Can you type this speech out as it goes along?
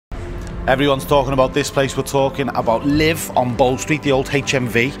Everyone's talking about this place. We're talking about Live on Bowl Street, the old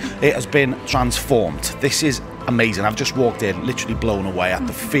HMV. It has been transformed. This is amazing. I've just walked in, literally blown away at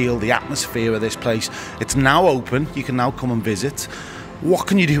the feel, the atmosphere of this place. It's now open. You can now come and visit. What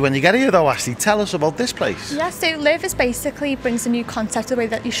can you do when you get here though, Ashley? Tell us about this place. Yeah, so Live is basically brings a new concept to the way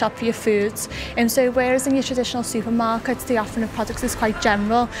that you shop for your foods. So whereas in your traditional supermarkets, the offering of products is quite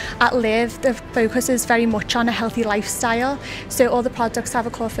general, at Live, the focus is very much on a healthy lifestyle. So all the products have a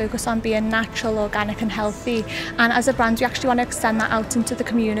core focus on being natural, organic and healthy. And as a brand, we actually want to extend that out into the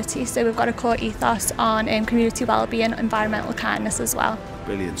community. So we've got a core ethos on community wellbeing, environmental kindness as well.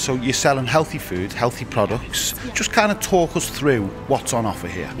 Brilliant. So you're selling healthy food, healthy products. Yeah. Just kind of talk us through what's on offer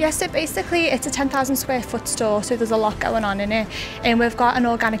here. Yeah, so basically it's a 10,000 square foot store, so there's a lot going on in it. And we've got an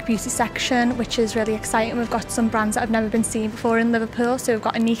organic beauty section, which is really exciting. We've got some brands that have never been seen before in Liverpool. So we've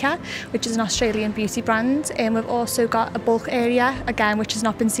got Anika, which is an Australian beauty brand. And we've also got a bulk area, again, which has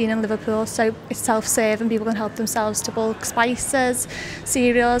not been seen in Liverpool. So it's self-serve and people can help themselves to bulk spices,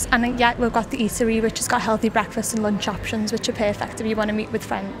 cereals. And then, yeah, we've got the eatery, which has got healthy breakfast and lunch options, which are perfect if you want to meet with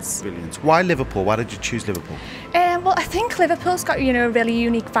friends. Brilliant. Why Liverpool? Why did you choose Liverpool? Well, I think Liverpool's got, a really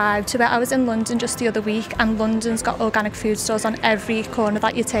unique vibe to it. I was in London just the other week, and London's got organic food stores on every corner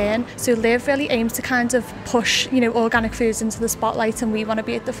that you turn. So Liv really aims to kind of push, organic foods into the spotlight, and we want to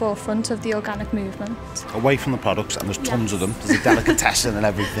be at the forefront of the organic movement. Away from the products, and there's tons of them. There's a delicatessen and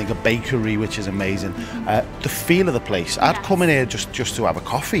everything, a bakery, which is amazing. The feel of the place. I'd come in here just to have a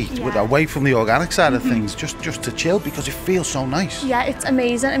coffee, away from the organic side of things, just to chill, because it feels so nice. Yeah, it's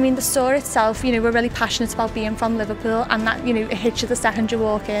amazing. I mean, the store itself, we're really passionate about being from Liverpool, and that, it hits you the second you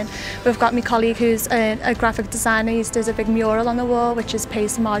walk in. We've got my colleague who's a graphic designer. He does a big mural on the wall, which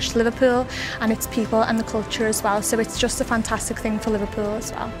pays homage to Liverpool, and it's people and the culture as well. So it's just a fantastic thing for Liverpool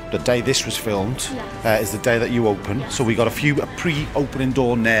as well. The day this was filmed is the day that you open. So we got a few pre-opening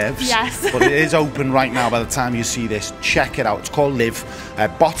door nerves. Yes. But it is open right now by the time you see this. Check it out. It's called Live,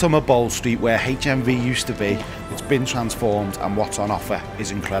 bottom of Bowl Street, where HMV used to be. It's been transformed, and what's on offer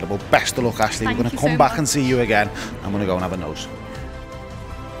is incredible. Best of luck, Ashley. We're going to come back and see you again. I'm going to go and have a nose.